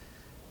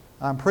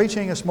I'm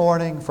preaching this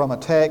morning from a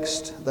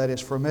text that is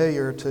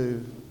familiar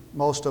to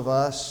most of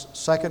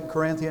us, 2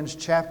 Corinthians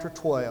chapter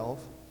 12,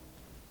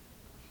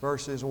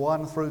 verses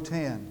 1 through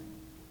 10.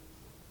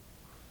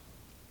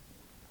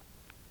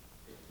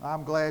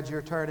 I'm glad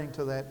you're turning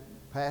to that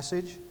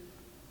passage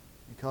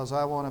because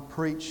I want to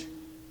preach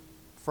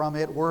from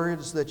it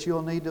words that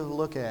you'll need to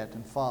look at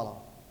and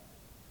follow.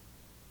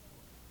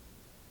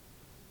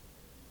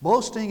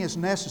 Boasting is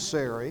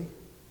necessary,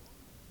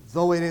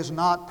 though it is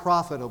not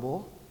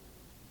profitable.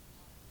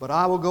 But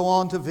I will go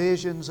on to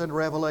visions and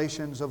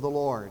revelations of the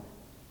Lord.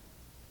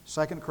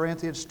 2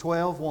 Corinthians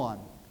 12:1.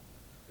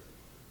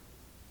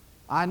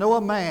 I know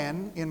a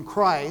man in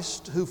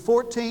Christ who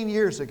 14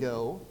 years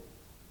ago,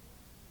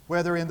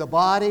 whether in the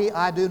body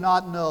I do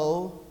not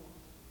know,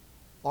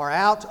 or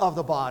out of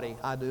the body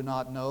I do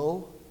not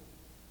know,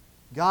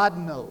 God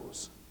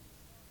knows.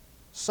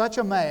 Such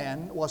a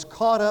man was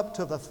caught up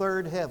to the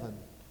third heaven.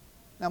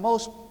 Now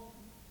most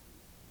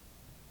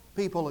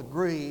people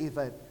agree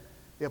that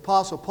the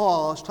Apostle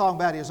Paul is talking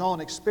about his own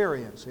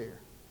experience here.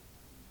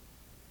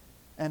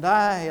 And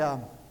I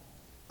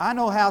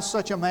know how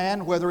such a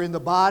man, whether in the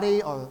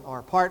body or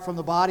apart from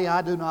the body,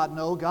 I do not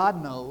know,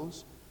 God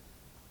knows,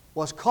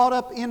 was caught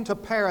up into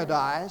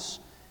paradise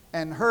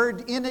and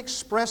heard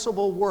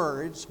inexpressible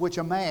words which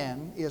a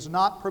man is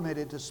not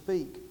permitted to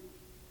speak.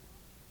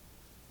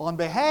 On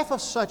behalf of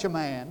such a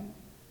man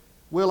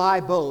will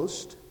I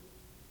boast,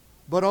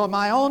 but on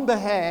my own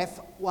behalf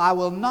I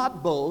will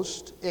not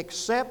boast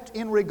except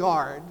in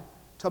regard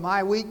to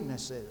my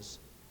weaknesses.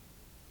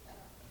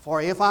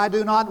 For if I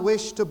do not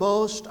wish to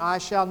boast, I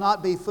shall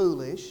not be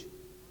foolish,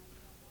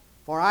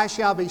 for I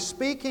shall be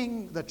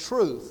speaking the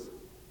truth.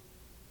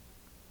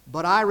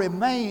 But I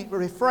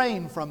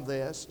refrain from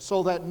this,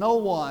 so that no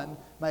one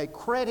may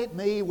credit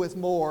me with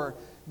more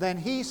than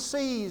he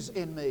sees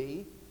in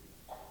me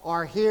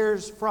or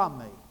hears from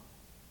me.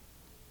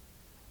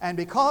 And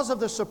because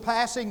of the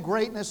surpassing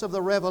greatness of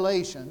the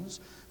revelations,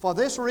 for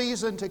this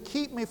reason, to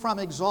keep me from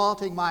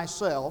exalting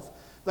myself,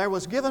 there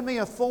was given me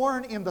a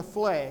thorn in the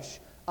flesh,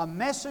 a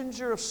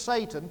messenger of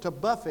Satan to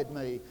buffet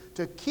me,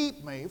 to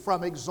keep me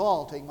from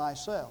exalting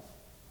myself.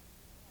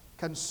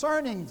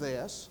 Concerning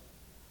this,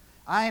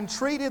 I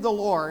entreated the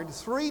Lord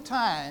 3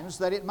 times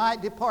that it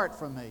might depart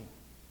from me.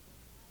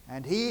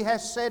 And He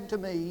has said to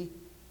me,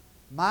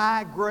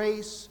 my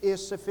grace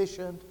is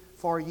sufficient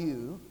for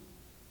you,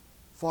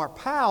 for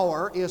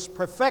power is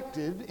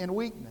perfected in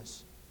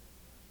weakness.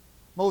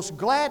 Most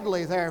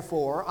gladly,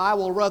 therefore, I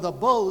will rather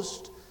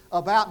boast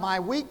about my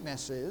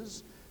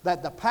weaknesses,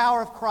 that the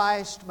power of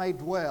Christ may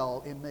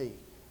dwell in me.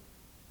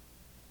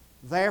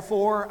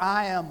 Therefore,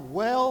 I am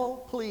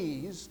well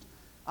pleased,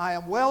 I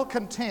am well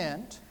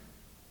content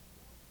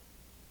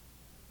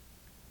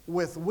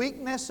with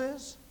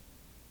weaknesses,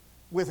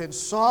 with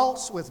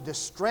insults, with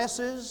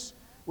distresses,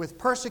 with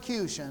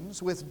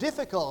persecutions, with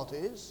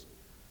difficulties,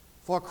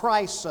 for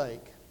Christ's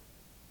sake.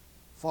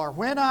 For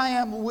when I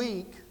am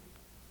weak,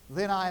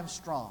 then I am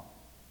strong.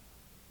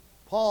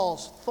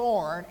 Paul's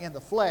thorn in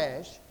the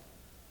flesh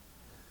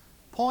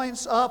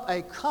points up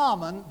a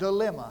common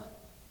dilemma,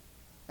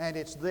 and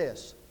it's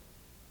this: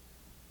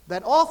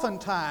 that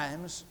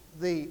oftentimes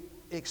the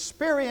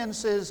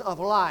experiences of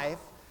life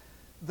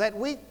that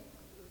we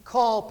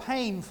call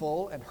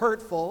painful and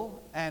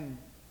hurtful and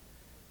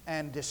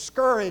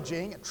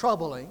discouraging and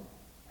troubling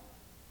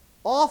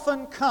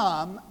often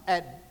come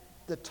at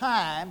the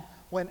time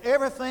when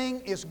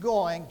everything is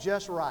going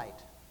just right.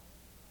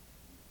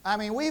 I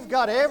mean, we've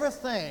got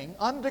everything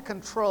under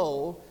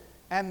control,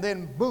 and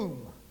then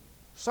boom,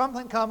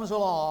 something comes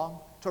along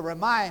to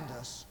remind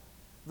us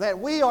that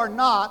we are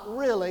not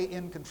really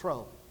in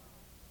control.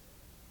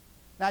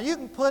 Now, you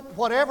can put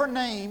whatever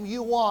name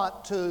you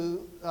want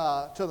to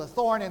the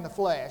thorn in the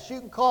flesh.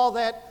 You can call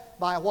that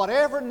by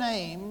whatever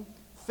name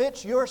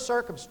fits your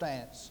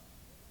circumstance.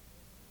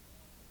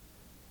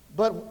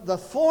 But the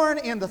thorn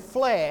in the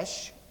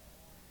flesh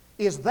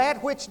is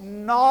that which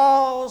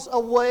gnaws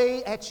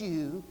away at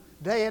you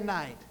day and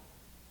night.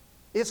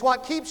 It's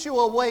what keeps you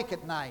awake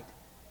at night.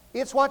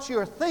 It's what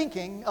you're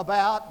thinking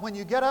about when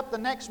you get up the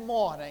next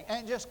morning,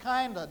 and just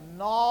kind of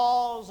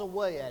gnaws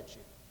away at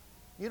you.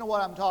 You know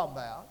what I'm talking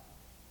about.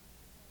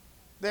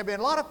 There have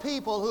been a lot of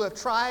people who have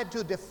tried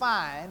to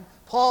define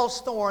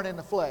Paul's thorn in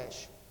the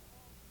flesh.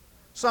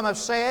 Some have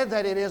said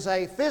that it is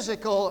a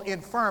physical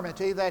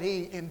infirmity that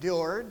he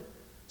endured,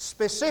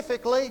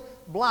 specifically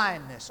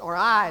blindness or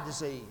eye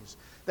disease.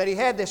 That he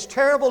had this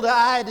terrible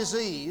eye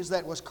disease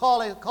that was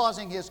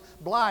causing his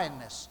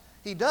blindness.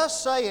 He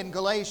does say in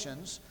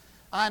Galatians,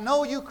 I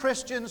know you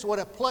Christians would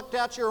have plucked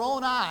out your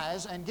own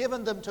eyes and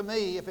given them to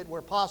me if it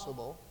were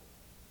possible.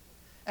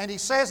 And he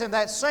says in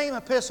that same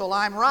epistle,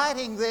 I'm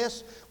writing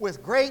this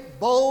with great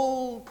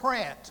bold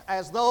print,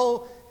 as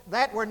though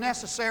that were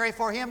necessary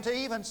for him to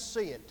even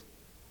see it.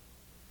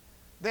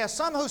 There are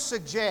some who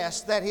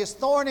suggest that his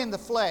thorn in the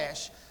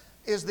flesh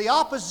is the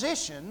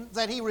opposition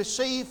that he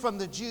received from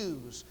the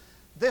Jews.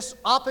 This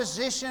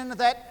opposition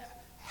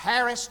that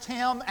harassed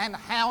him and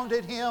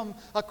hounded him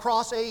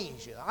across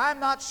Asia. I'm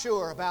not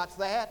sure about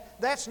that.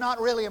 That's not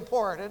really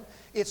important.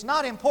 It's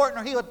not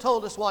important, or he would have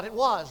told us what it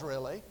was,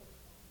 really.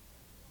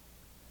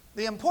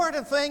 The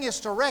important thing is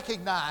to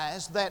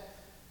recognize that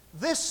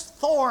this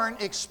thorn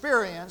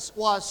experience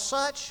was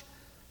such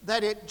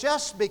that it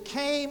just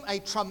became a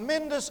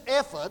tremendous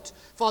effort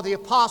for the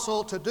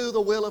apostle to do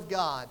the will of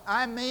God.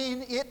 I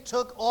mean, it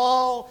took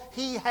all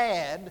he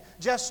had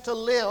just to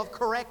live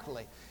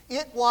correctly.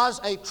 It was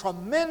a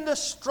tremendous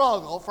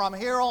struggle from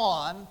here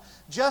on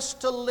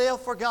just to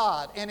live for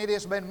God. And it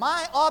has been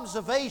my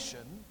observation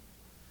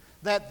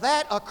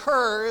that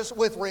occurs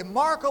with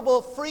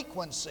remarkable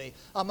frequency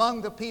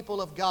among the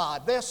people of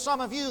God. There's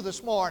some of you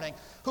this morning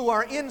who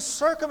are in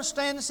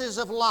circumstances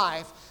of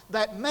life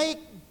that make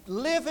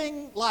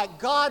living like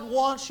God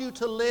wants you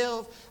to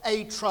live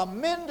a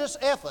tremendous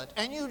effort,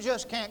 and you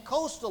just can't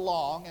coast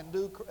along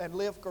and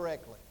live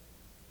correctly.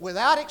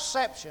 Without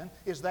exception,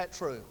 is that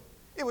true?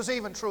 It was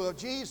even true of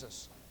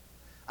Jesus.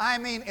 I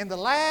mean, in the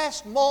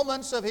last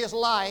moments of His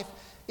life,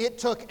 it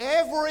took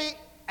every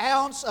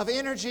ounce of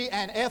energy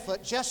and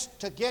effort just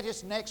to get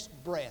His next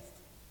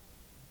breath.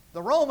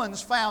 The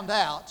Romans found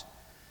out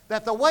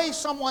that the way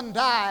someone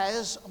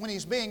dies when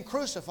he's being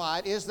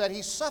crucified is that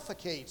he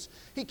suffocates.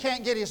 He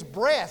can't get his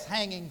breath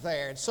hanging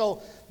there. And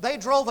so they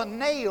drove a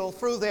nail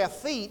through their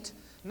feet,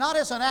 not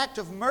as an act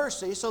of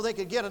mercy so they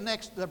could get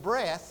the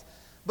breath,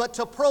 but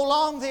to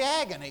prolong the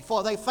agony.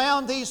 For they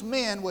found these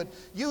men would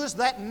use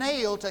that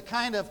nail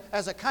to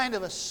as a kind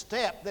of a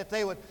step, that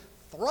they would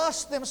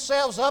thrust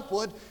themselves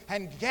upward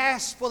and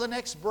gasp for the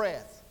next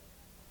breath.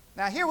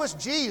 Now here was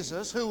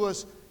Jesus, who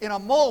was in a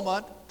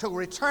moment to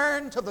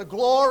return to the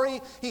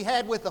glory He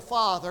had with the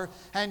Father,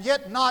 and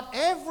yet not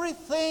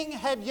everything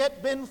had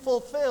yet been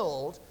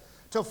fulfilled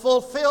to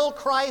fulfill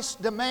Christ's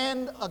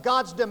demand,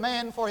 God's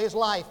demand for His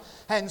life.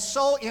 And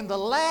so in the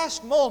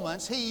last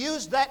moments, He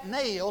used that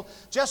nail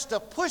just to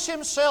push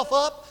Himself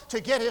up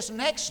to get His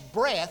next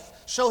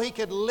breath so He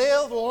could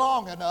live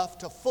long enough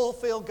to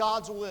fulfill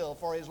God's will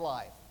for His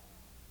life.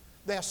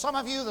 There are some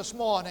of you this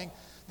morning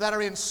that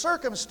are in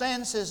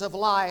circumstances of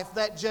life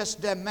that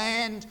just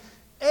demand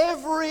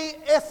every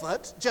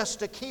effort just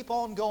to keep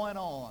on going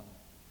on.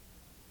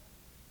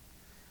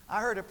 I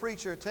heard a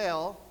preacher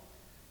tell,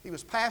 he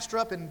was pastor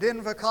up in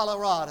Denver,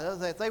 Colorado,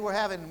 that they were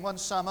having one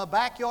summer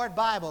backyard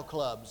Bible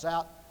clubs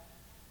out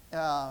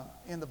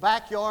in the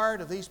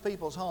backyard of these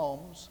people's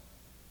homes.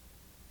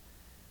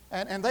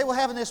 And they were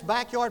having this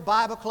backyard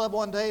Bible club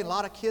one day, and a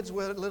lot of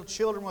little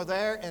children were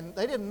there, and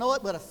they didn't know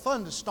it, but a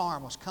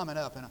thunderstorm was coming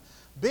up, and a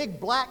big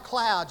black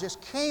cloud just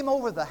came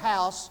over the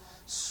house,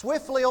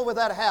 swiftly over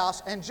that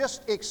house, and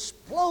just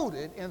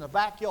exploded in the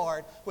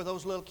backyard where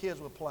those little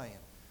kids were playing.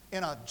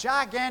 In a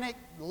gigantic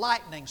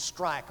lightning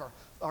strike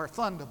or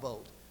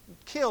thunderbolt,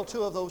 killed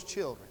two of those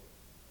children.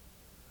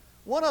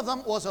 One of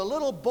them was a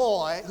little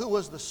boy who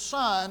was the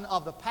son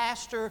of the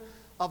pastor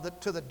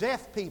to the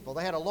deaf people.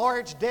 They had a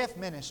large deaf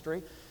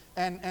ministry,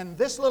 and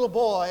this little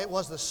boy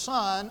was the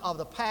son of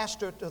the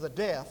pastor to the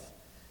deaf.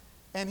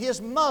 And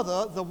his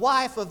mother, the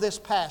wife of this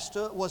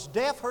pastor, was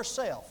deaf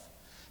herself.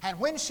 And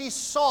when she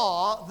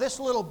saw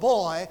this little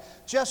boy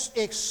just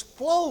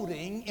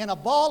exploding in a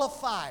ball of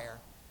fire,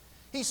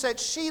 he said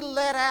she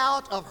let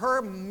out of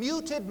her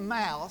muted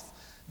mouth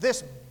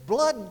this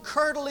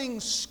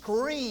blood-curdling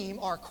scream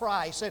or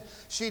cry. He said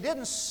she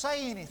didn't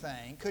say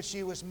anything because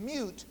she was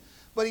mute,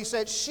 but he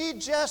said she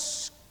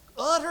just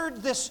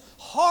uttered this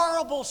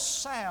horrible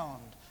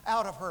sound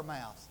out of her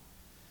mouth.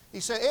 He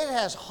said, it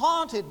has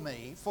haunted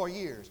me for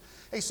years.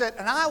 He said,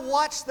 and I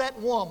watched that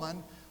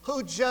woman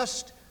who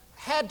just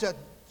had to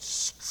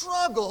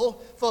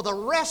struggle for the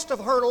rest of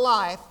her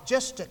life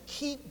just to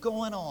keep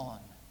going on.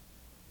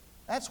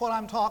 That's what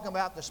I'm talking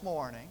about this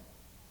morning.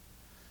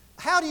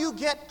 How do you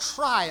get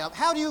triumph?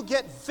 How do you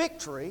get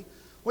victory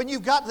when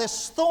you've got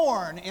this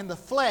thorn in the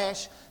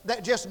flesh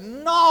that just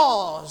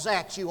gnaws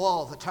at you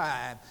all the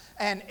time?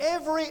 And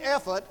every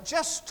effort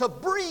just to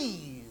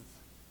breathe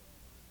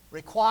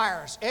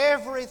requires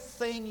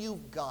everything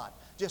you've got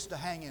just to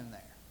hang in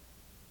there.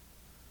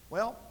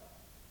 Well,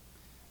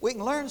 we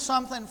can learn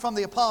something from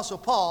the Apostle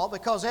Paul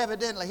because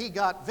evidently he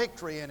got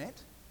victory in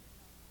it.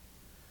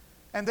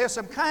 And there's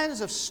some kinds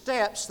of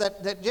steps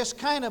that just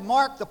kind of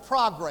mark the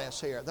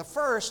progress here. The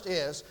first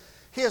is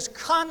his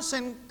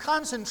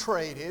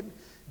concentrated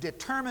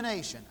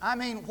determination. I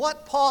mean,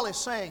 what Paul is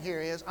saying here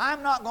is,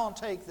 I'm not going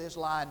to take this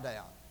lying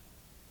down.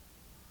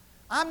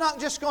 I'm not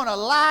just going to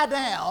lie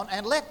down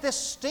and let this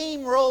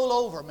steam roll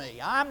over me.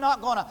 I'm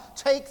not going to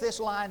take this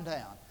lying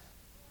down.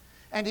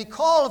 And he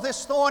called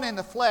this thorn in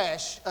the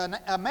flesh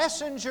a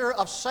messenger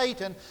of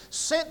Satan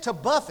sent to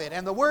buffet.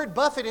 And the word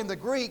buffet in the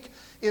Greek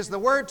is the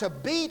word to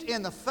beat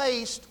in the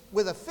face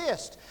with a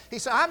fist. He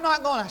said, I'm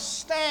not going to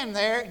stand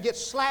there and get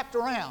slapped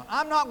around.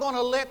 I'm not going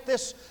to let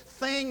this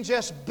thing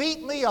just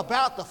beat me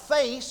about the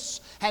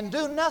face and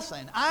do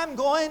nothing. I'm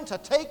going to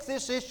take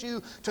this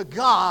issue to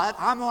God.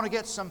 I'm going to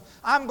get some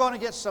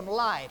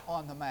light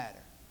on the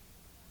matter.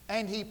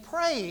 And he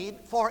prayed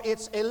for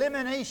its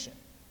elimination.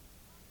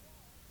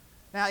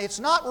 Now, it's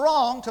not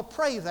wrong to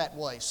pray that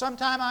way.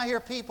 Sometimes I hear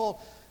people,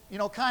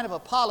 kind of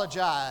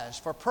apologize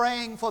for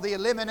praying for the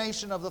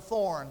elimination of the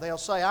thorn. They'll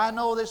say, I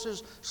know this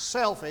is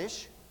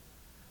selfish,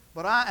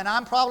 and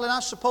I'm probably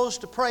not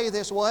supposed to pray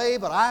this way,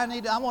 but I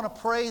want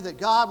to pray that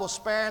God will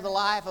spare the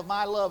life of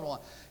my loved one.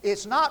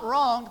 It's not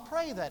wrong to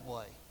pray that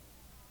way.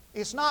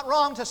 It's not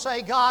wrong to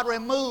say, God,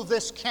 remove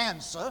this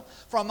cancer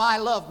from my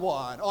loved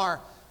one, or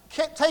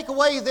take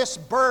away this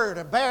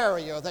burden,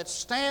 barrier that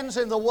stands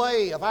in the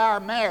way of our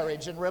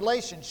marriage and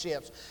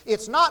relationships.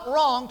 It's not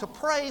wrong to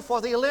pray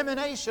for the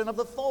elimination of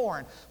the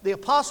thorn. The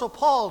Apostle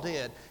Paul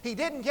did. He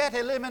didn't get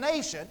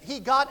elimination, he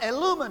got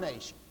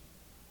illumination.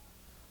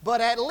 But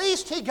at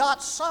least he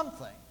got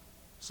something,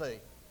 see.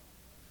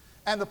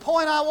 And the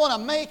point I want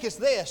to make is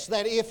this,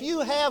 that if you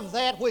have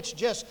that which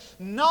just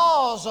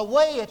gnaws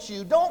away at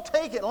you, don't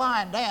take it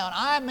lying down.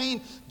 I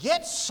mean,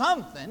 get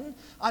something,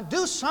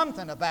 do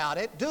something about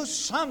it, do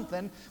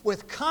something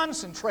with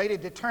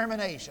concentrated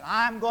determination.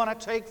 I'm going to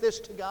take this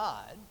to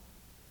God.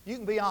 You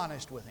can be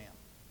honest with Him.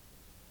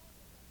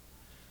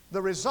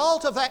 The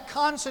result of that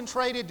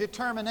concentrated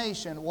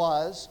determination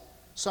was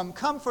some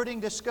comforting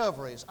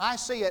discoveries. I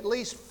see at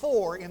least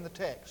 4 in the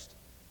text.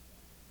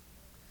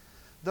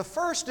 The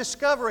first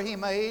discovery he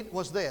made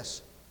was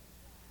this,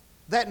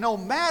 that no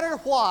matter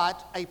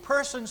what a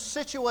person's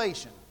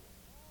situation,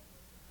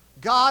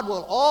 God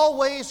will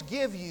always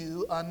give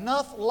you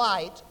enough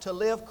light to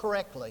live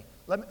correctly.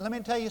 Let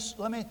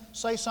me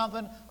say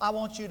something I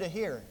want you to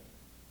hear.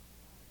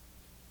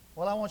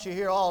 Well, I want you to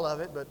hear all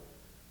of it, but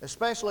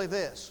especially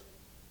this.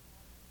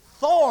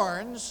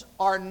 Thorns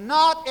are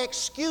not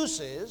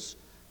excuses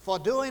for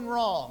doing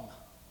wrong.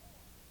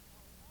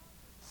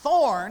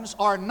 Thorns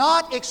are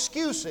not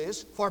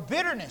excuses for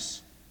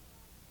bitterness.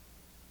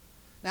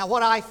 Now,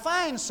 what I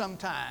find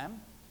sometimes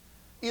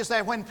is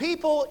that when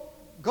people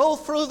go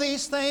through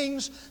these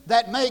things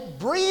that make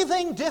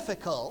breathing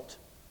difficult,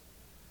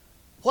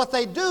 what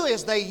they do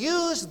is they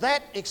use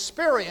that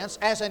experience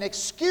as an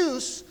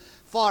excuse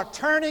for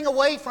turning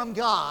away from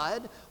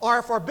God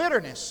or for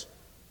bitterness.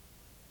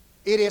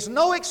 It is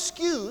no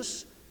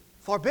excuse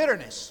for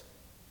bitterness.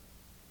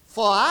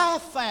 For I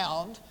have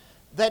found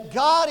that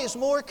God is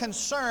more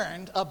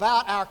concerned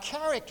about our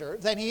character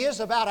than He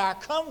is about our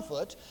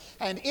comfort.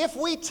 And if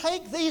we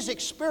take these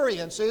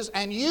experiences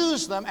and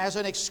use them as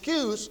an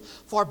excuse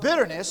for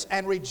bitterness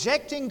and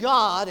rejecting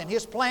God and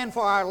His plan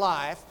for our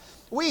life,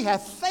 we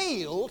have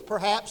failed,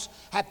 perhaps,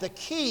 at the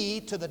key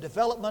to the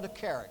development of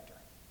character.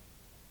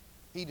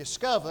 He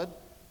discovered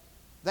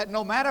that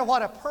no matter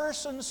what a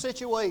person's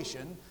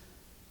situation,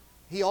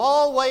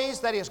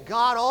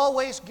 God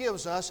always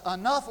gives us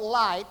enough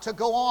light to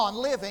go on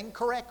living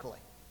correctly.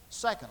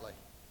 Secondly,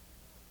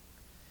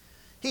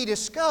 he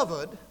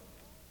discovered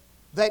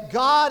that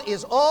God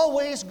is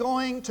always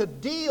going to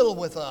deal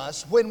with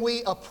us when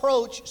we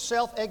approach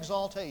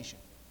self-exaltation.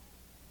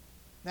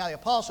 Now, the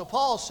Apostle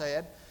Paul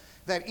said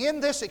that in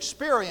this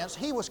experience,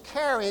 he was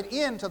carried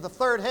into the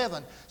third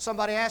heaven.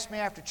 Somebody asked me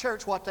after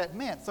church what that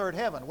meant, third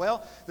heaven.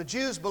 Well, the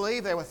Jews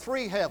believed there were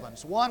 3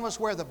 heavens. One was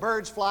where the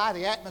birds fly,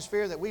 the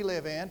atmosphere that we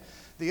live in.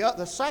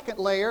 The second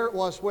layer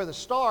was where the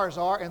stars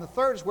are, and the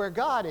third is where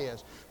God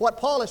is. What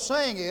Paul is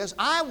saying is,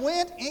 I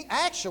went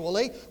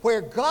actually where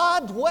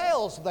God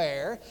dwells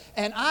there,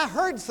 and I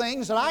heard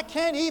things that I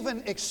can't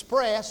even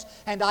express,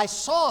 and I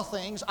saw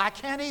things I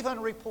can't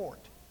even report.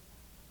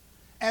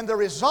 And the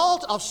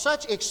result of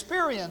such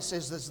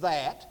experiences as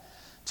that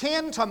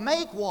tend to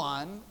make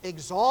one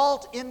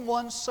exalt in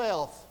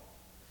oneself.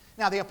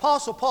 Now, the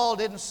Apostle Paul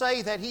didn't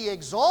say that he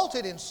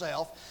exalted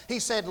himself. He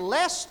said,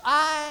 lest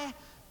I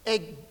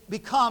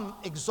become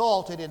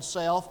exalted in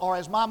self, or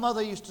as my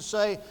mother used to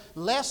say,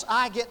 lest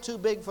I get too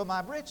big for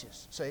my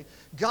britches. See,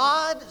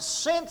 God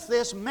sent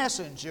this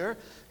messenger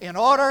in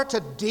order to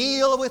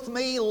deal with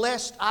me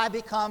lest I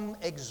become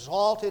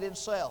exalted in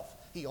self.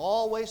 He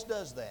always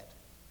does that.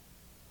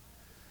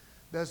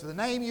 Does the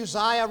name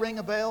Uzziah ring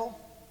a bell?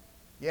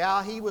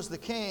 Yeah, he was the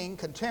king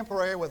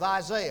contemporary with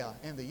Isaiah.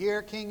 In the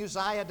year King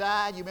Uzziah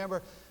died, you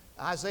remember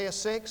Isaiah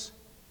 6?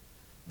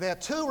 There are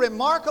 2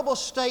 remarkable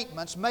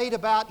statements made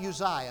about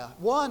Uzziah.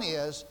 One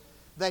is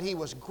that he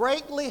was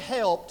greatly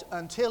helped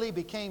until he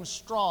became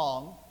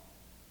strong.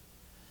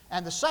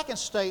 And the second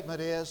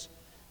statement is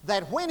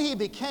that when he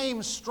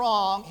became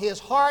strong, his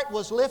heart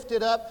was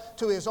lifted up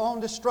to his own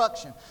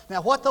destruction.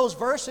 Now, what those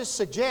verses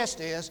suggest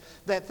is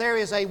that there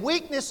is a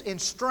weakness in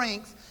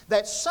strength,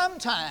 that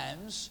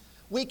sometimes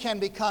we can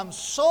become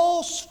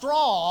so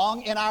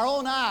strong in our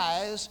own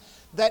eyes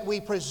that we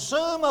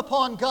presume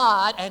upon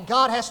God, and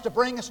God has to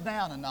bring us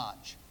down a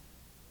notch.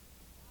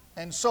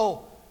 And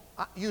so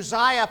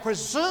Uzziah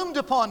presumed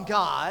upon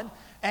God,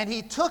 and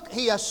he took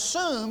a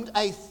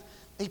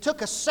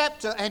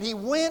scepter and he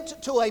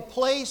went to a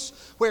place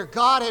where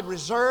God had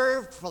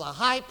reserved for the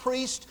high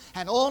priest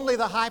and only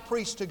the high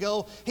priest to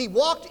go. He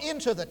walked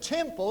into the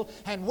temple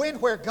and went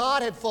where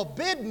God had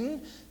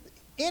forbidden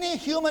any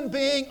human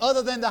being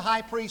other than the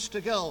high priest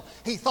to go.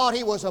 He thought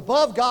he was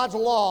above God's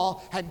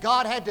law, and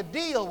God had to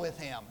deal with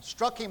him.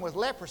 Struck him with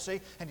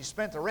leprosy, and he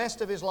spent the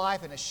rest of his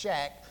life in a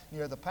shack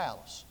near the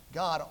palace.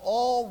 God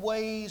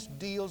always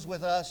deals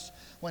with us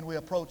when we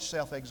approach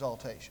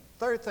self-exaltation.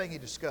 Third thing he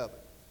discovered.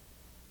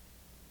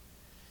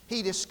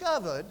 He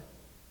discovered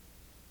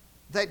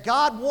that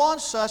God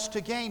wants us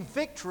to gain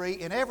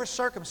victory in every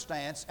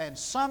circumstance, and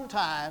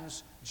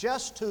sometimes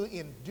just to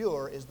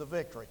endure is the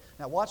victory.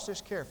 Now watch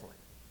this carefully.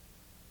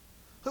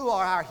 Who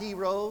are our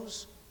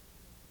heroes?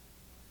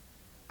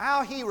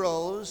 Our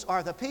heroes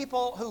are the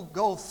people who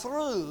go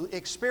through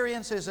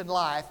experiences in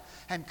life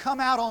and come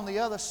out on the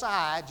other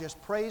side just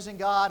praising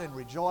God and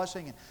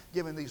rejoicing and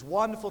giving these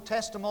wonderful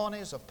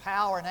testimonies of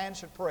power and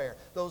answered prayer.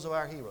 Those are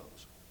our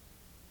heroes.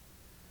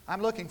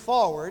 I'm looking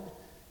forward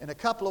in a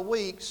couple of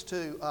weeks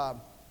to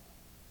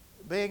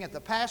being at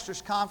the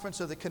pastor's conference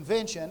of the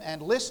convention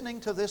and listening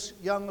to this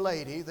young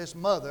lady, this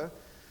mother,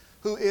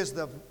 who is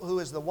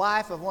the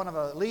wife of one of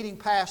the leading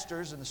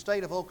pastors in the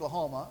state of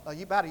Oklahoma.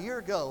 About a year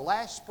ago,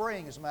 last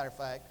spring as a matter of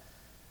fact,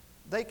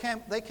 they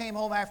came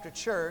home after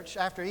church,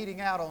 after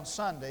eating out on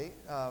Sunday,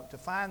 to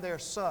find their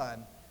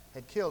son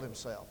had killed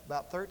himself,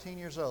 about 13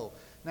 years old.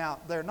 Now,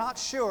 they're not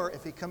sure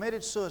if he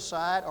committed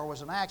suicide or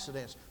was an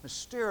accident.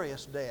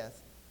 Mysterious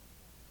death.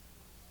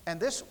 And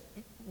this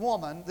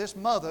woman, this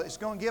mother, is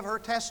going to give her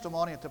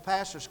testimony at the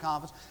pastor's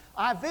conference.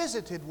 I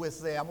visited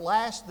with them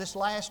this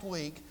last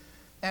week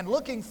and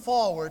looking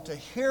forward to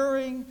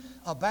hearing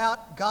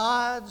about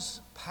God's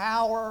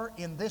power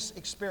in this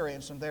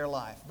experience in their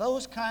life.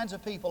 Those kinds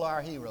of people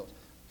are heroes.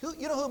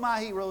 You know who my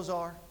heroes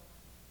are?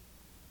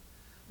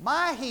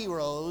 My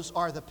heroes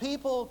are the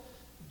people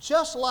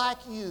just like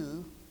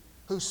you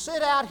who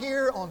sit out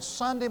here on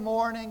Sunday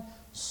morning,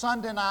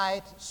 Sunday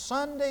night,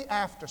 Sunday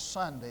after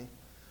Sunday,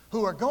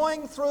 who are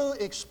going through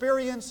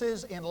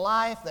experiences in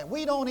life that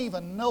we don't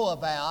even know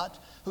about,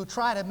 who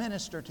try to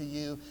minister to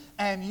you,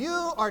 and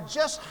you are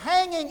just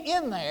hanging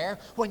in there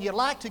when you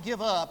like to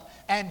give up,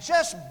 and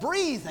just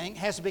breathing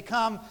has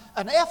become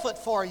an effort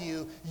for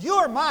you.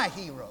 You're my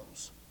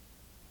heroes.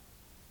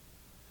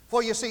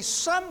 For you see,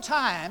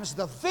 sometimes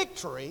the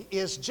victory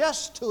is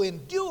just to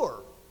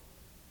endure.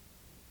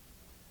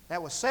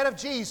 That was said of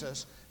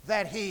Jesus,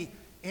 that He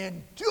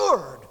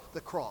endured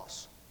the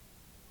cross.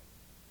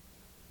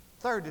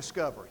 Third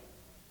discovery.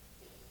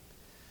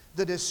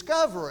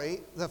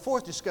 The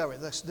fourth discovery,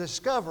 the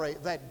discovery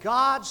that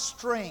God's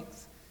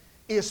strength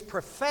is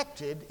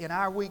perfected in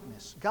our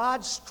weakness.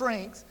 God's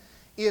strength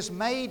is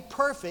made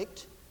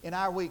perfect in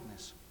our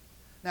weakness.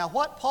 Now,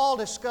 what Paul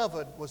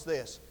discovered was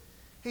this.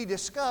 He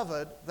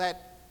discovered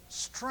that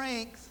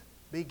strength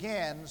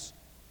begins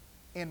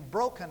in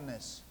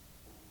brokenness.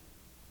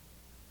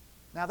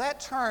 Now, that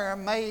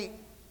term may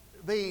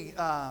be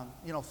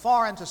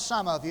foreign to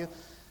some of you.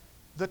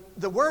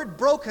 The word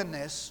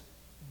brokenness,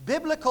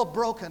 biblical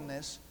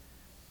brokenness,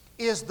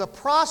 is the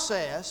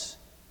process,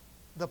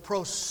 the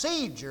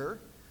procedure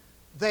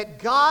that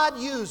God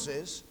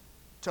uses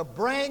to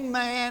bring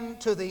man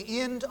to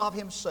the end of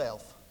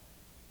himself.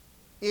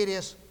 It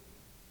is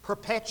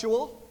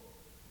perpetual,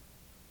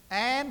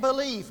 and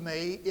believe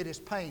me, it is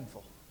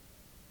painful.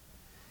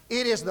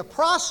 It is the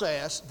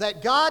process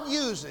that God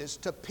uses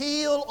to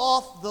peel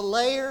off the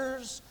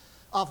layers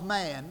of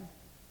man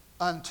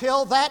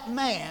until that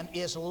man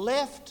is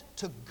left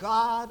to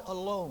God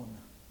alone.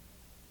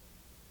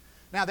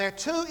 Now, there are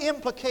two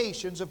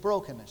implications of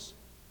brokenness.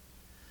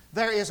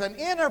 There is an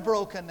inner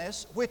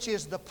brokenness, which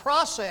is the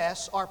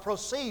process or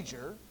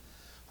procedure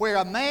where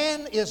a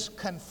man is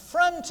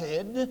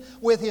confronted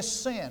with his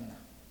sin.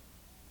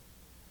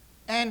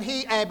 And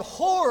he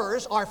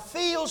abhors or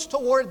feels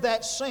toward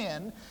that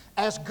sin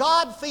as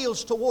God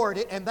feels toward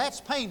it, and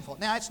that's painful.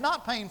 Now, it's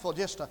not painful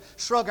just to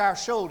shrug our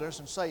shoulders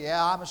and say,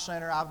 yeah, I'm a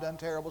sinner, I've done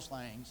terrible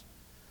things.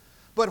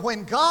 But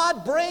when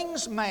God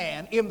brings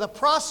man in the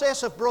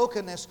process of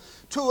brokenness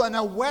to an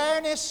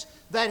awareness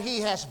that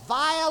he has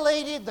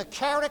violated the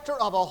character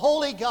of a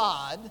holy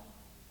God,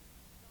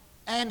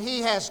 and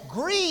he has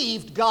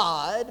grieved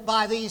God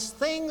by these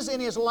things in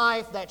his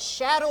life that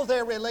shadow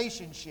their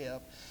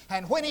relationship,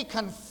 and when he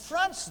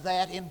confronts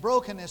that in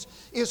brokenness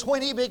is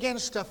when he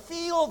begins to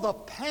feel the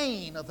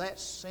pain of that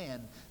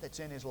sin that's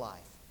in his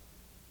life.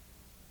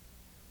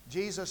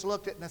 Jesus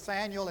looked at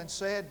Nathanael and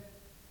said,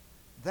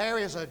 there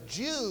is a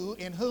Jew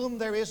in whom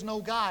there is no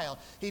guile.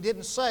 He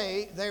didn't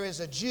say there is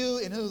a Jew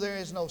in whom there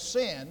is no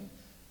sin.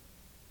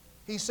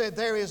 He said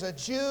there is a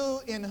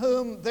Jew in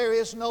whom there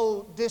is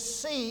no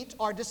deceit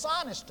or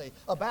dishonesty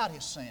about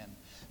his sin.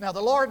 Now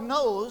the Lord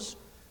knows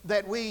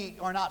that we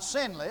are not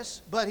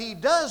sinless, but He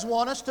does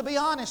want us to be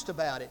honest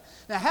about it.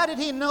 Now, how did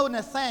He know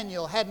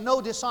Nathanael had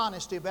no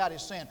dishonesty about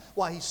his sin?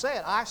 Well, He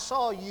said, I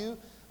saw you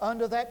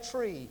under that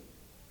tree.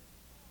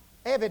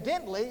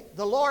 Evidently,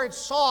 the Lord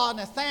saw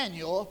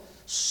Nathanael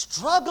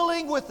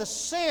struggling with the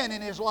sin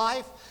in his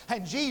life,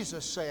 and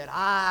Jesus said,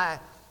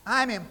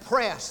 I'm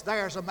impressed.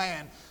 There's a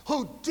man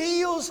who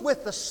deals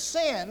with the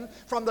sin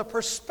from the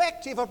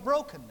perspective of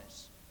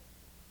brokenness.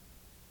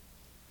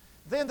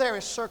 Then there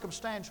is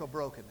circumstantial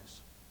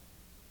brokenness.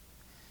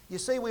 You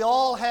see, we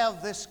all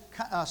have this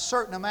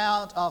certain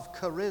amount of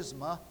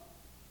charisma.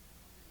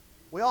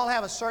 We all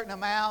have a certain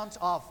amount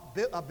of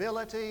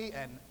ability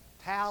and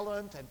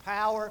talent and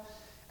power.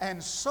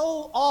 And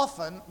so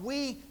often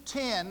we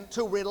tend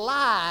to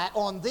rely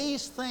on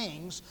these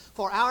things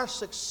for our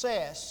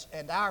success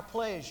and our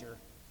pleasure.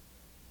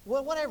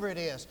 Well, whatever it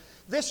is,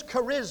 this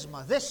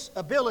charisma, this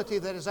ability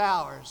that is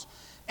ours.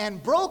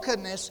 And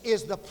brokenness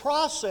is the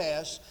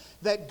process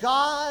that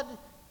God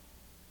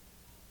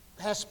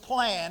has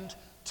planned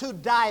to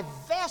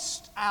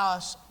divest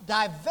us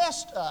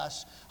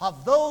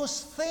of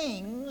those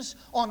things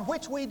on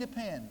which we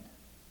depend.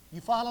 You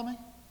follow me?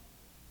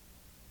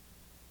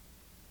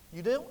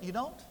 You do? You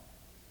don't?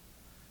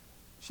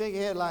 Shake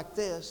your head like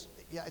this.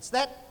 Yeah, it's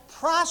that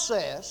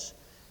process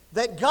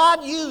that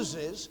God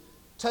uses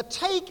to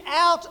take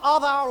out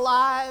of our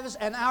lives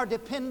and our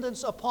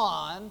dependence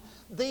upon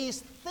these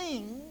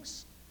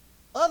things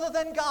other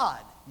than God,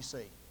 you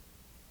see.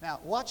 Now,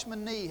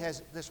 Watchman Nee has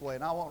it this way,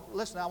 and I want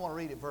to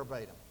read it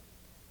verbatim.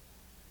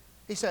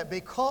 He said,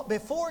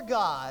 before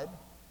God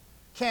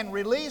can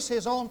release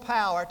His own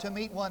power to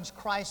meet one's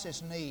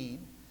crisis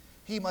need,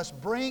 He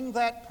must bring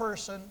that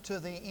person to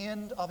the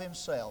end of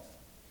himself.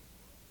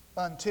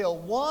 Until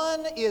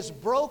one is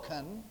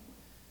broken,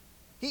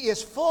 he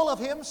is full of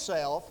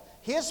himself,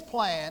 his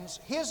plans,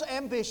 his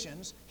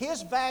ambitions,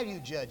 his value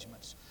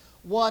judgments.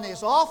 One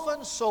is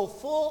often so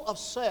full of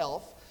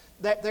self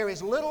that there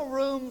is little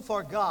room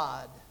for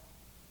God.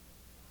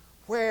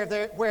 Where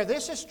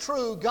this is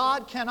true,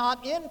 God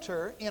cannot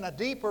enter in a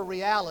deeper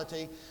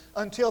reality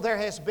until there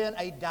has been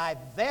a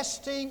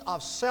divesting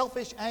of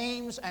selfish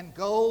aims and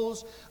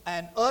goals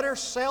and utter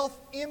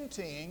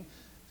self-emptying.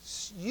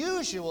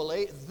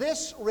 Usually,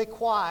 this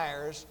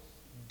requires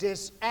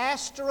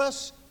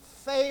disastrous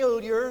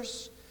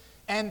failures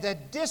and the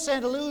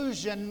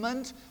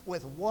disillusionment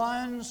with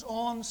one's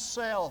own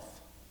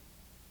self.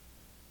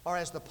 Or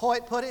as the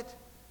poet put it,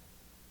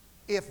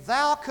 if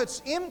thou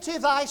couldst empty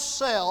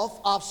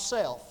thyself of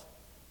self,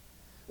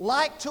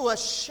 like to a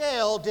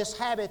shell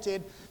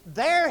dishabited,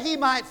 there He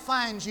might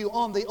find you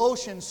on the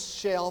ocean's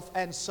shelf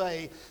and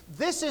say,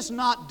 this is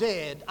not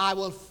dead, I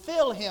will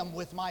fill him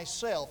with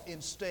myself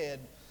instead.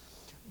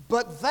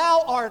 But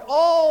thou art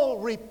all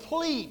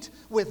replete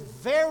with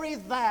very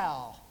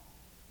thou,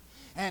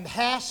 and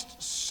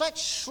hast such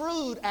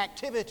shrewd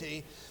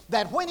activity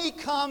that when He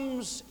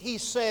comes, He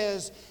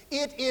says,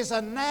 it is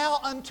a now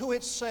unto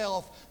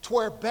itself,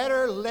 'twere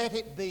better let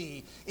it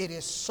be. It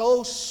is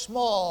so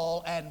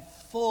small and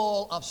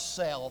full of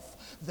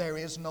self, there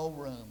is no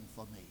room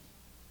for me.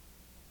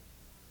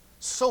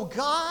 So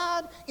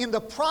God, in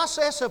the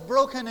process of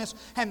brokenness,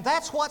 and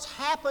that's what's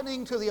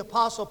happening to the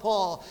Apostle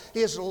Paul,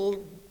 is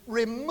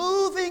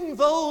removing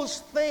those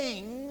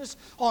things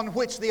on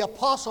which the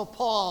Apostle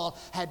Paul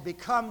had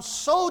become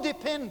so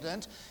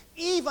dependent,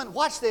 even,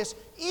 watch this,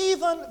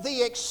 even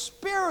the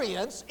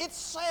experience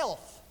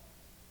itself.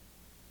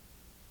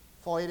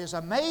 For it is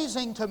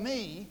amazing to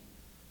me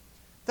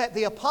that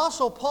the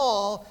Apostle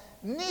Paul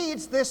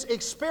needs this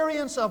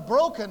experience of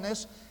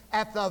brokenness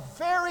at the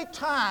very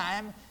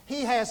time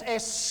he has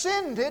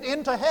ascended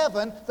into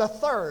heaven, the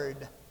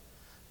third.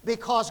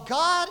 Because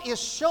God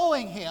is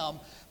showing him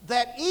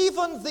that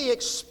even the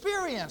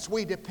experience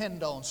we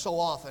depend on so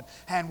often,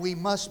 and we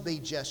must be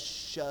just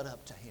shut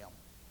up to Him.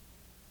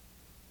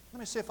 Let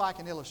me see if I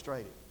can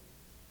illustrate it.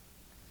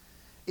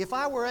 If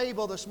I were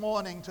able this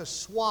morning to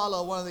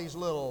swallow one of these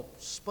little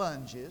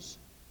sponges,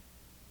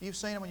 you've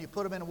seen them when you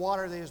put them in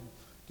water, they just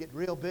get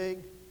real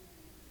big.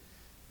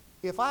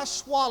 If I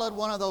swallowed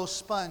one of those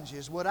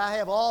sponges, would I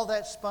have all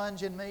that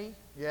sponge in me?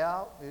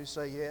 Yeah, you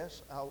say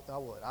yes, I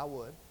would.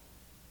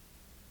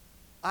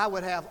 I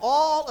would have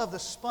all of the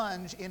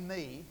sponge in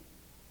me,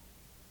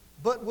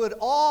 but would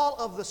all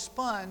of the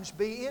sponge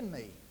be in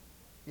me?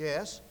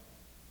 Yes.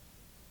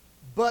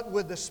 But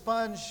would the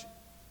sponge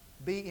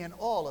be in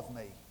all of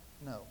me?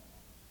 No.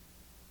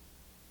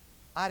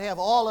 I'd have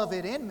all of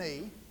it in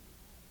me,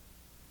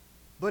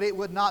 but it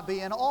would not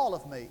be in all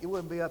of me. It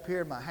wouldn't be up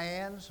here in my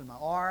hands and my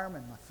arm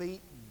and my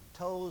feet and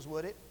toes,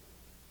 would it?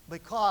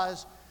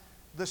 Because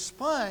the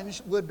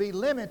sponge would be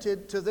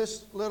limited to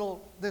this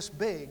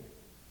big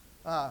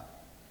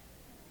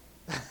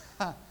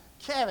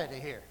cavity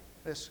here.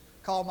 This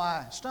called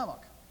my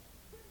stomach.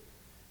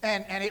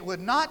 And it would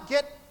not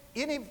get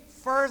any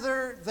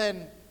further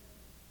than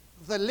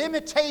the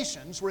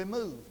limitations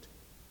removed.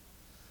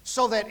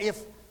 So that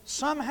if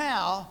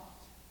somehow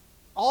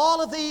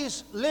all of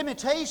these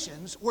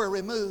limitations were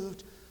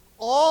removed,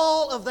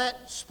 all of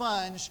that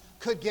sponge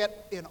could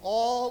get in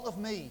all of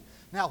me.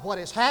 Now, what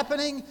is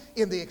happening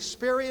in the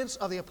experience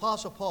of the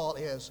Apostle Paul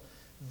is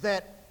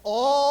that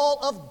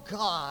all of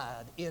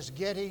God is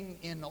getting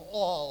in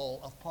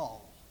all of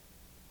Paul.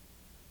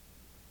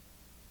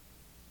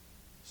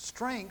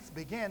 Strength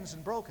begins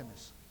in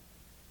brokenness,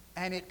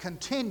 and it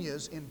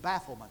continues in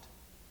bafflement.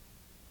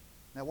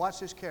 Now watch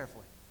this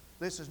carefully.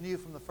 This is new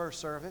from the first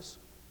service,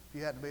 if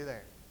you hadn't been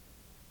there.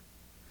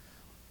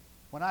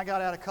 When I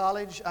got out of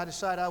college, I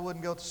decided I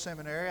wouldn't go to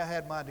seminary. I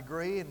had my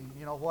degree, and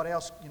what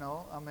else,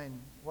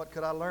 what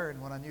could I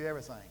learn when I knew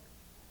everything?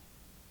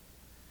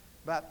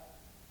 About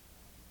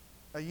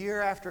a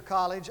year after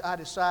college, I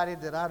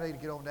decided that I needed to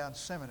get on down to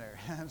seminary.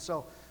 And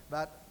so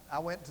I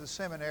went to the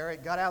seminary,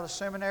 got out of the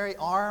seminary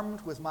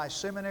armed with my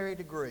seminary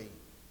degree,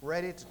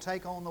 ready to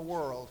take on the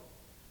world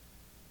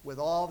with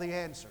all the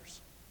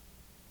answers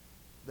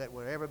that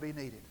would ever be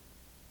needed.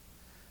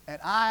 And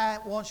I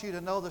want you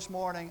to know this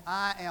morning,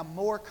 I am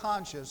more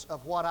conscious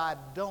of what I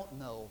don't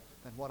know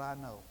than what I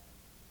know.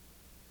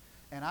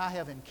 And I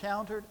have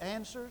encountered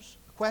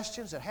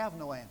questions that have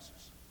no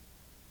answers.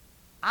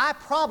 I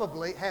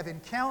probably have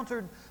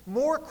encountered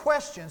more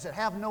questions that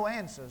have no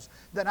answers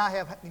than I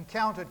have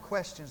encountered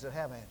questions that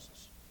have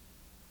answers.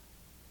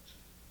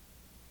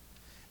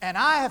 And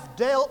I have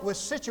dealt with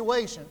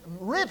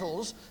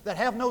riddles that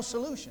have no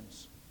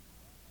solutions.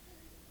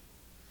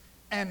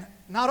 And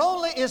not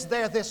only is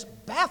there this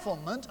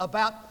bafflement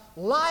about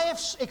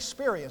life's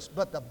experience,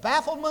 but the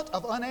bafflement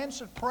of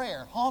unanswered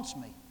prayer haunts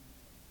me.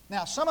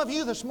 Now, some of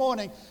you this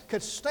morning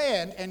could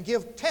stand and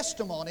give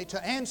testimony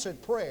to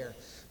answered prayer,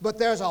 but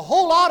there's a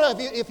whole lot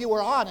of you, if you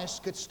were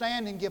honest, could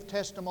stand and give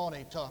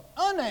testimony to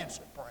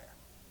unanswered prayer.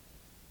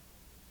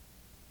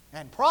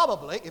 And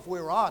probably, if we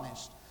were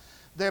honest,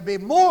 there'd be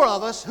more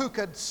of us who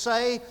could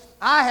say,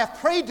 I have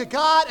prayed to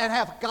God and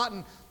have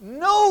gotten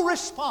no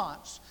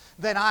response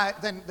than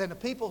the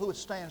people who would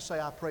stand and say,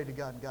 I prayed to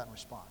God and gotten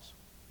response.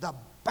 The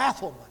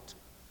bafflement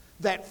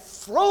that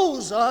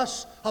throws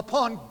us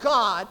upon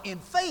God in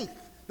faith.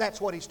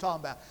 That's what he's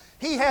talking about.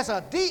 He has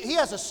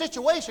a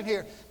situation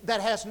here that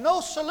has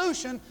no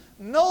solution,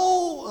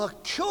 no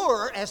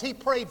cure as he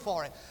prayed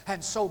for it.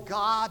 And so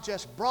God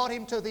just brought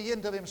him to the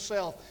end of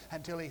himself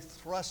until he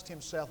thrust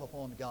himself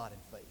upon God in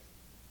faith.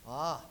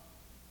 Ah,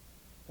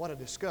 what a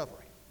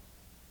discovery.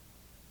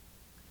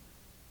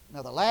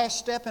 Now the last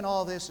step in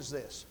all this is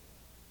this.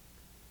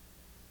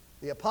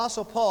 The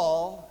Apostle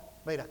Paul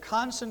made a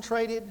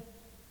concentrated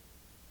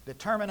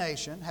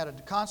determination,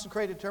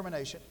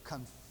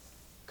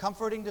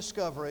 comforting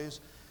discoveries.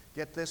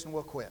 Get this and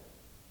we'll quit.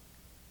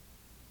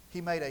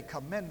 He made a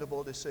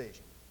commendable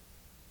decision.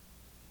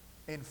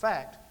 In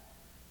fact,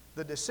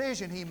 the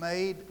decision he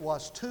made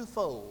was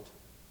twofold.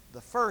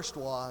 The first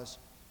was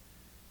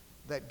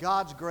that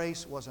God's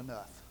grace was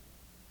enough.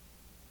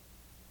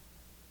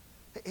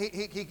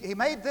 He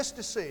made this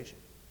decision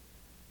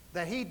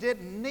that he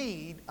didn't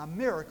need a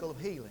miracle of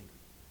healing.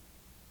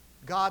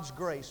 God's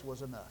grace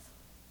was enough.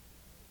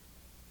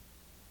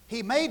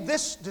 He made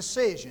this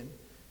decision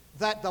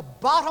that the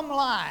bottom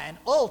line,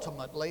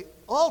 ultimately,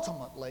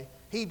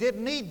 he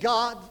didn't need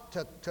God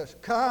to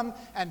come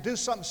and do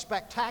something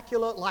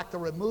spectacular like the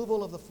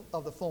removal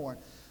of the thorn.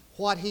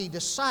 What he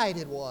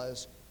decided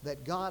was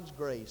that God's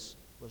grace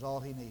was all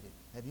he needed.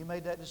 Have you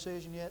made that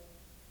decision yet?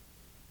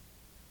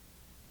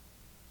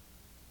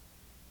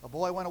 A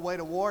boy went away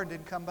to war and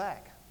didn't come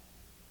back.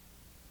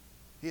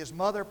 His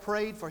mother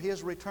prayed for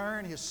his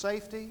return, his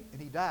safety,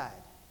 and he died.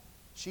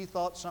 She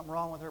thought something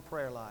wrong with her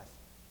prayer life.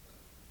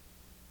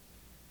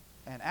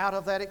 And out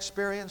of that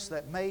experience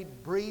that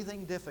made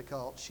breathing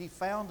difficult, she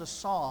found a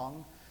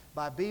song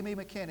by B.B.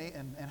 McKinney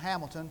and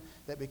Hamilton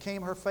that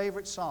became her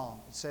favorite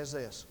song. It says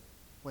this: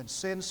 when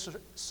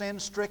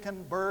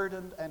sin-stricken,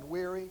 burdened, and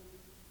weary,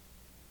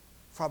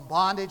 from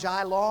bondage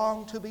I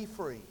long to be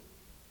free,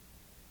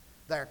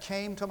 there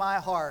came to my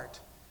heart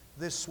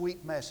this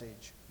sweet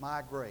message: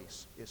 my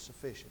grace is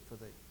sufficient for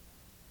thee.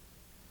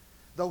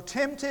 Though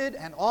tempted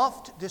and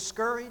oft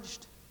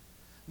discouraged,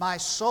 my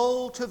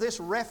soul to this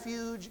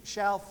refuge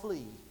shall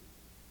flee,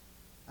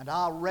 and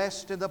I'll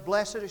rest in the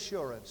blessed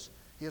assurance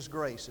His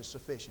grace is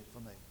sufficient for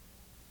me.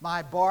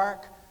 My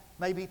bark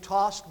may be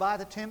tossed by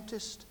the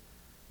tempest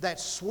that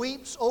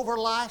sweeps over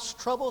life's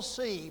troubled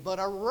sea, but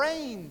a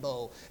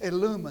rainbow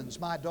illumines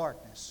my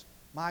darkness.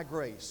 My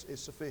grace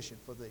is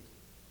sufficient for thee.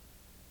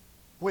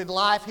 When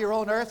life here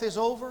on earth is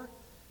over,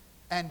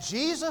 and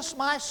Jesus,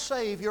 my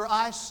Savior,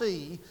 I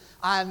see,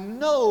 I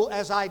know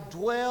as I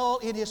dwell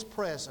in His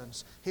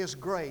presence, His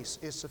grace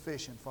is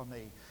sufficient for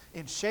me.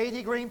 In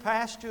shady green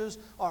pastures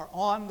or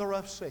on the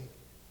rough sea,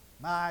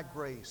 my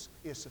grace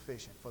is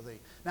sufficient for thee.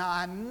 Now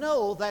I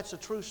know that's a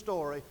true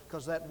story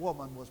because that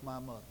woman was my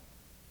mother.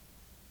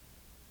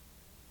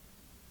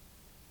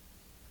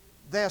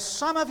 There's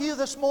some of you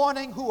this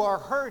morning who are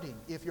hurting,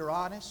 if you're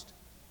honest.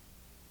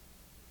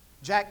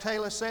 Jack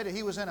Taylor said that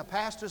he was in a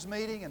pastor's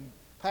meeting and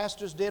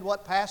pastors did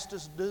what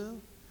pastors do.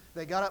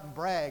 They got up and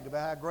bragged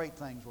about how great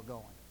things were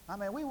going. I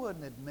mean, we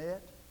wouldn't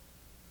admit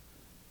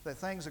that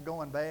things are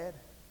going bad.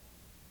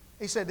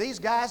 He said these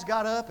guys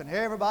got up and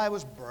everybody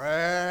was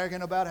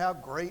bragging about how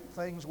great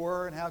things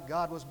were and how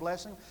God was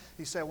blessing.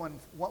 He said when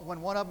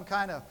one of them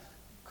kind of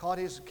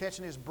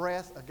catching his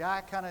breath, a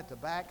guy kind of at the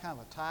back, kind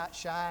of a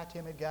shy,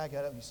 timid guy,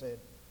 got up and he said,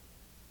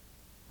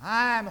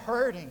 I'm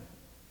hurting.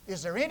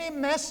 Is there any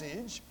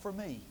message for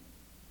me?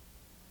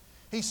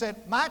 He said,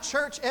 my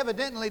church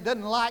evidently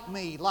doesn't like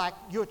me like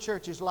your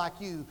church is like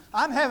you.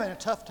 I'm having a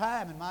tough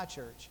time in my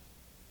church.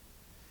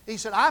 He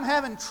said, I'm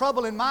having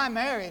trouble in my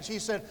marriage. He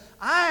said,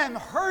 I am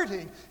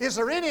hurting. Is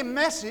there any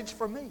message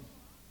for me?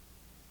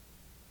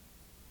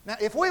 Now,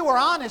 if we were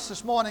honest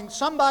this morning,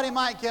 somebody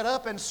might get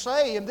up and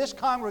say in this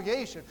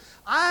congregation,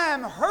 I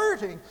am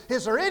hurting.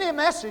 Is there any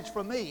message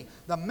for me?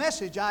 The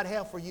message I'd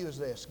have for you is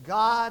this: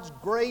 God's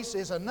grace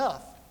is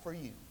enough for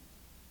you.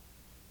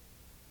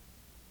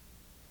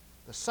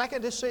 The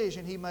second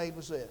decision he made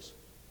was this: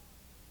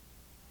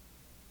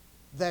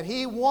 that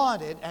he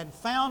wanted and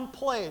found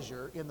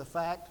pleasure in the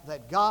fact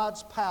that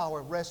God's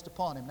power rests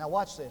upon him. Now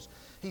watch this.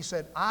 He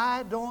said,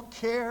 I don't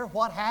care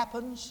what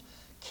happens.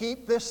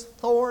 Keep this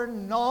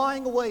thorn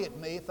gnawing away at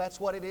me if that's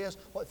what it is,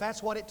 if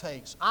that's what it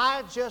takes.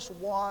 I just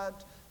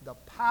want the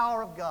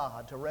power of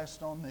God to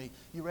rest on me.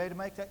 You ready to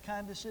make that kind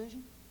of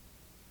decision?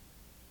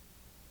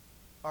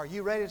 Are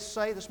you ready to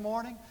say this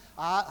morning,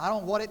 I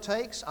don't know what it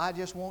takes, I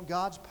just want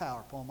God's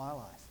power upon my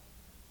life?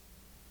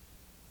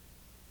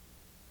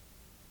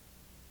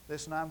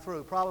 Listen, I'm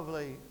through.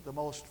 Probably the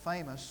most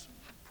famous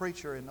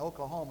preacher in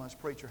Oklahoma is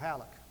Preacher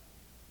Halleck,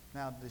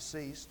 now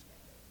deceased.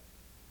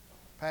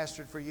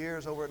 Pastored for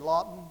years over at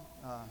Lawton.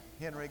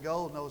 Henry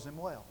Gold knows him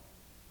well.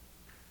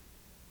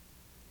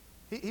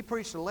 He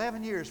preached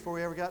 11 years before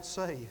he ever got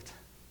saved.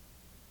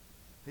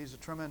 He's a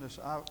tremendous,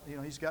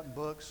 he's gotten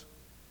books.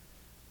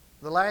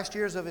 The last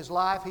years of his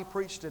life, he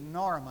preached in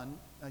Norman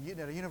at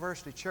a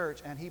university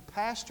church, and he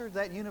pastored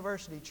that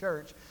university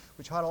church,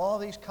 which had all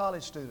these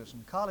college students.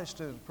 And college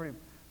students,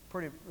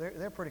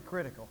 they're pretty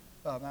critical.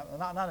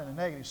 Not in a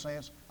negative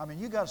sense. I mean,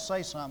 you got to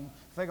say something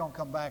if they're going to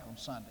come back on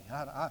Sunday.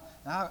 I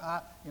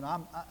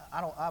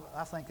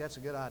think that's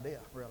a good idea,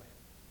 really.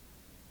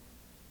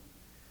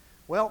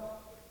 Well,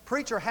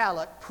 Preacher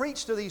Halleck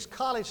preached to these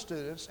college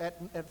students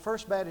at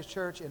First Baptist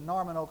Church in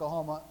Norman,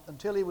 Oklahoma,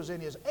 until he was in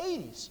his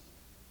 80s.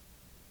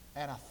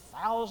 And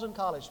 1,000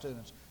 college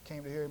students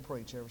came to hear him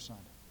preach every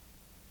Sunday.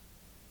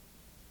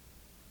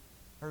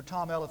 I heard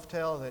Tom Elliff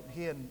tell that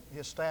he and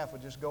his staff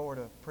would just go over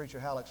to Preacher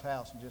Halleck's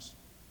house and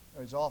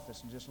or his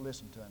office and just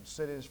listen to him,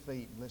 sit at his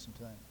feet and listen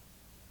to him.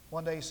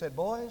 One day he said,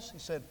 boys, he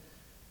said,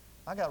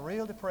 I got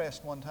real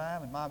depressed one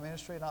time in my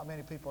ministry. Not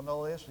many people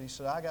know this, but he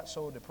said, I got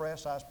so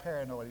depressed I was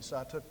paranoid. He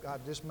said, I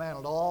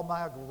dismantled all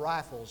my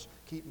rifles,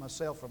 keeping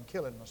myself from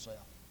killing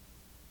myself.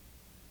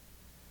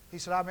 He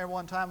said, I remember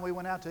one time we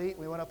went out to eat.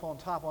 We went up on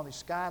top on these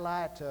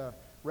skylight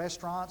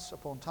restaurants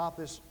up on top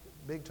of this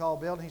big tall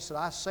building. He said,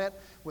 I sat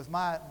with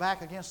my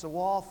back against the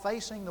wall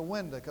facing the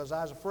window because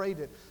I was afraid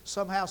that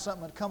somehow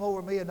something would come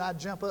over me and I'd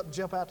jump up and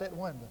jump out that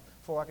window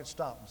before I could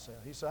stop myself.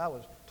 He said, I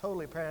was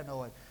totally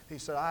paranoid. He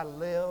said,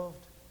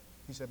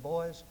 he said,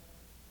 boys,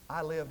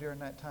 I lived during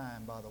that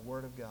time by the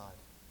Word of God.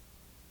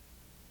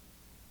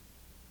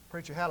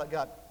 Preacher Halleck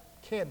got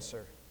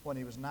cancer when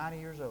he was 90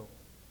 years old.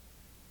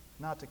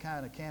 Not the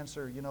kind of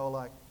cancer,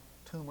 like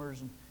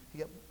tumors. And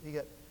he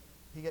got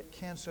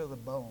cancer of the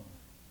bone.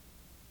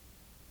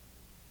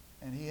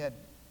 And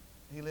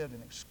he lived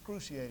in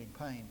excruciating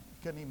pain.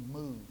 He couldn't even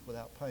move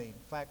without pain.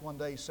 In fact, one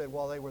day he said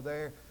while they were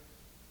there,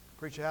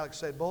 Preacher Halleck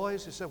said,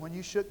 boys, he said, when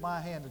you shook my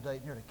hand today,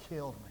 it nearly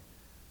killed me.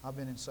 I've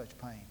been in such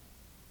pain.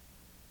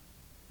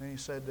 And he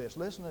said this,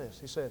 listen to this.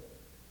 He said,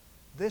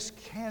 this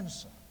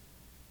cancer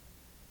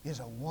is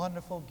a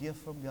wonderful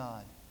gift from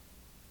God.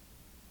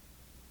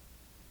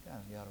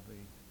 God, it ought to be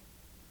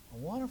a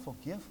wonderful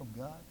gift from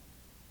God.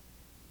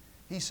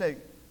 He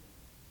said,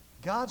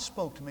 God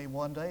spoke to me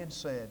one day and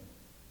said,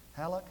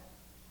 Halleck,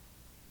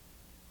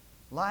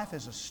 life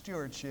is a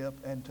stewardship,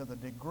 and to the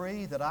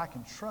degree that I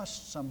can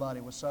trust somebody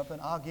with something,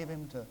 I'll give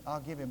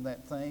him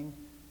that thing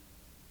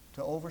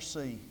to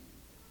oversee.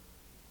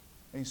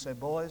 And he said,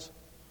 boys,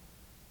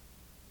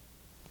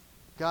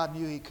 God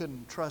knew He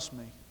couldn't trust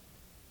me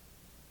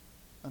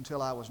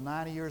until I was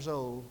 90 years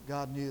old.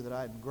 God knew that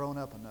I hadn't grown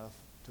up enough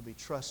to be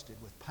trusted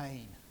with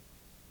pain.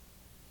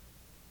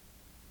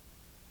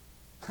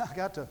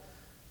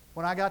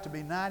 When I got to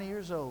be 90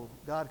 years old,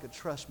 God could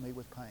trust me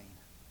with pain.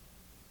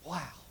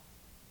 Wow.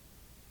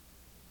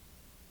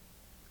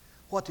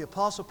 What the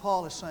Apostle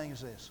Paul is saying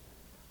is this.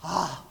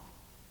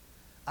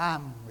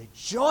 I'm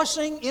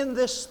rejoicing in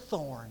this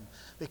thorn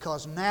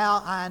because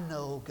now I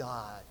know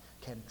God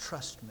can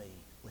trust me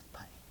with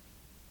pain.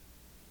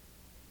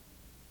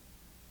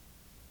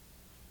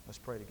 Let's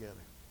pray together.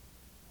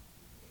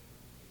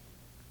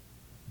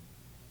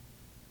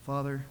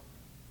 Father,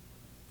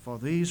 for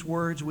these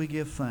words we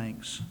give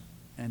thanks,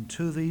 and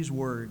to these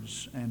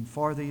words, and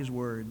for these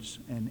words,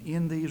 and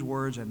in these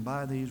words, and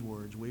by these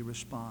words we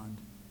respond.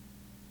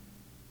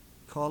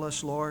 Call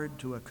us, Lord,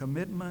 to a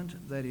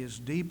commitment that is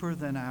deeper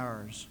than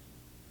ours,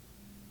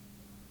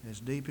 as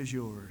deep as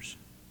yours,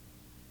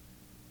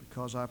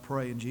 because I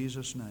pray in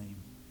Jesus' name.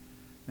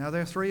 Now,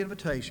 there are 3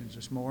 invitations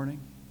this morning.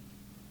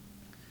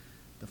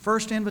 The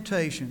first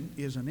invitation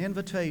is an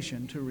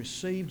invitation to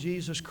receive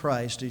Jesus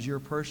Christ as your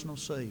personal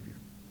Savior.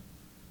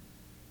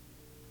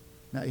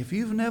 Now, if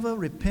you've never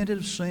repented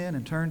of sin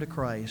and turned to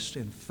Christ,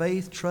 in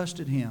faith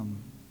trusted Him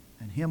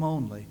and Him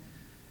only,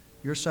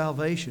 your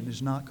salvation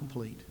is not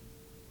complete.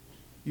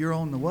 You're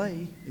on the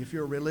way. If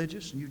you're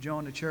religious and you've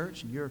joined the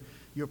church and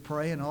you're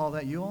praying and all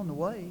that, you're on the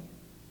way.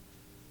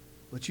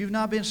 But you've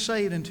not been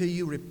saved until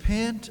you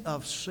repent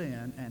of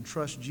sin and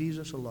trust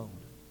Jesus alone.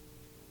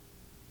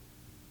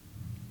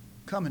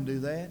 Come and do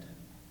that.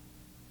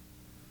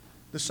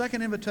 The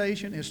second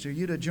invitation is to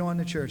you to join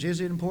the church.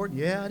 Is it important?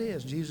 Yeah, it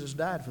is. Jesus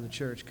died for the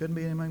church. Couldn't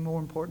be anything more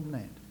important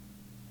than that.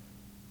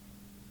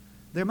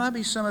 There might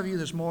be some of you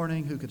this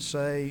morning who could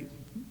say,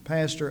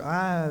 Pastor,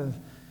 I've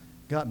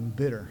gotten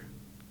bitter.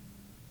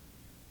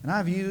 And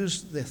I've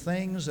used the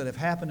things that have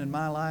happened in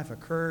my life,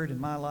 occurred in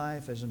my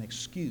life, as an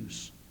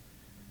excuse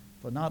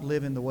for not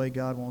living the way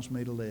God wants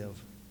me to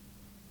live.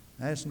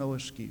 That's no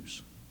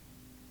excuse.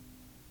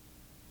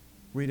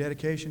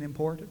 Rededication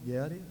important?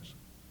 Yeah, it is.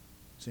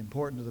 It's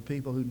important to the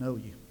people who know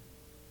you.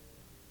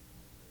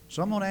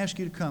 So I'm going to ask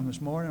you to come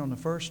this morning on the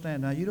first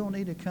stand. Now, you don't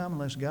need to come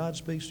unless God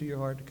speaks to your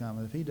heart to come.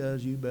 And if He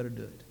does, you better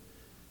do it.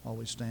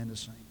 Always stand to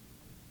sing.